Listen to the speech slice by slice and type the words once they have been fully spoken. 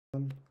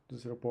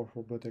This report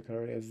for Biblioteca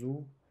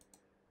SDU,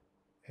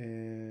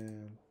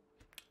 and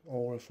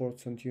our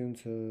efforts continue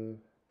to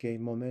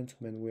gain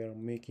momentum, and we are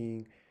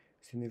making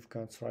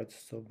significant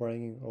strides to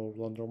bringing our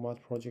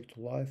laundromat project to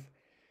life.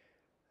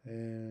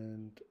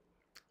 And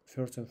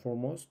first and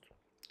foremost,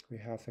 we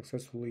have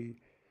successfully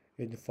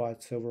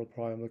identified several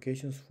prime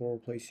locations for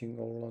placing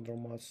our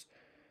laundromats.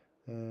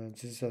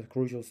 This is a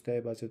crucial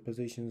step as it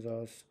positions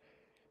us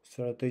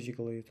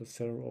strategically to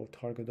serve our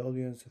target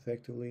audience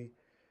effectively.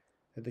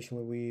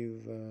 Additionally,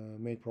 we've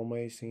made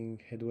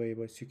promising headway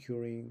by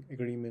securing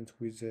agreements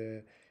with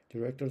the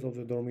directors of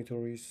the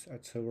dormitories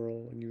at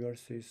several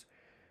universities.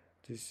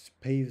 This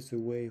paves the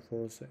way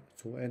for us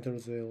to enter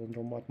the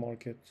laundromat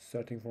market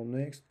starting from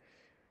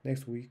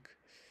next week.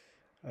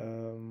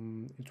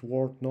 It's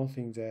worth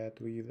noting that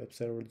we've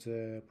observed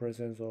the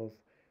presence of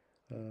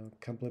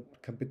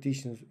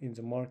competitions in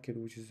the market,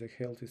 which is a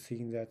healthy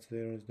sign that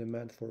there is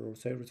demand for our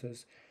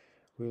services.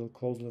 We will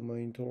closely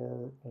monitor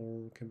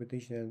our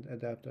competition and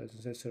adapt as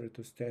necessary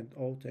to stand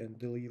out and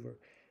deliver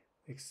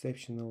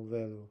exceptional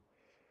value.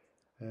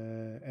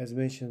 As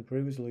mentioned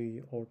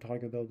previously, our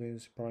target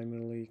audience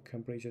primarily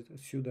comprises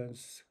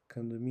students,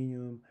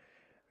 condominium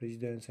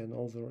residents, and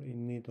others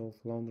in need of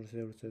laundry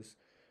services.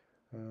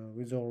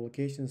 With our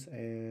locations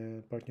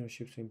and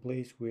partnerships in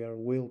place, we are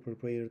well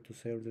prepared to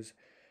serve this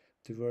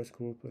diverse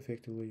group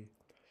effectively.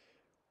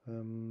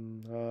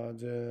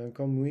 The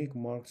coming week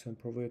marks a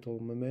pivotal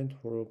moment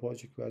for our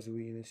project as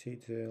we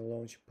initiate the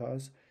launch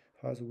phase.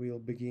 As we'll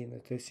begin a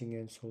testing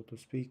and, so to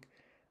speak,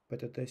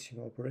 beta testing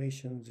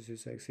operations. This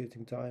is an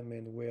exciting time,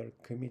 and we are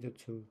committed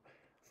to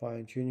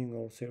fine-tuning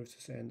our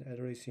services and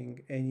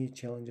addressing any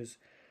challenges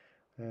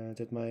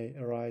that may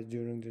arise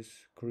during this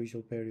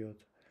crucial period.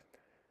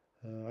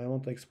 I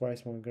want to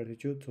express my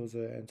gratitude to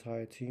the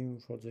entire team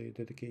for the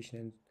dedication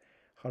and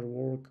hard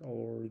work.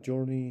 Our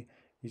journey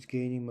is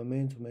gaining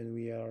momentum, and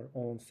we are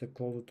one step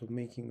closer to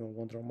making our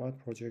laundromat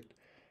project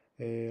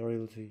a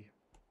reality.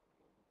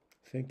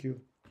 Thank you.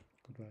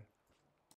 Goodbye.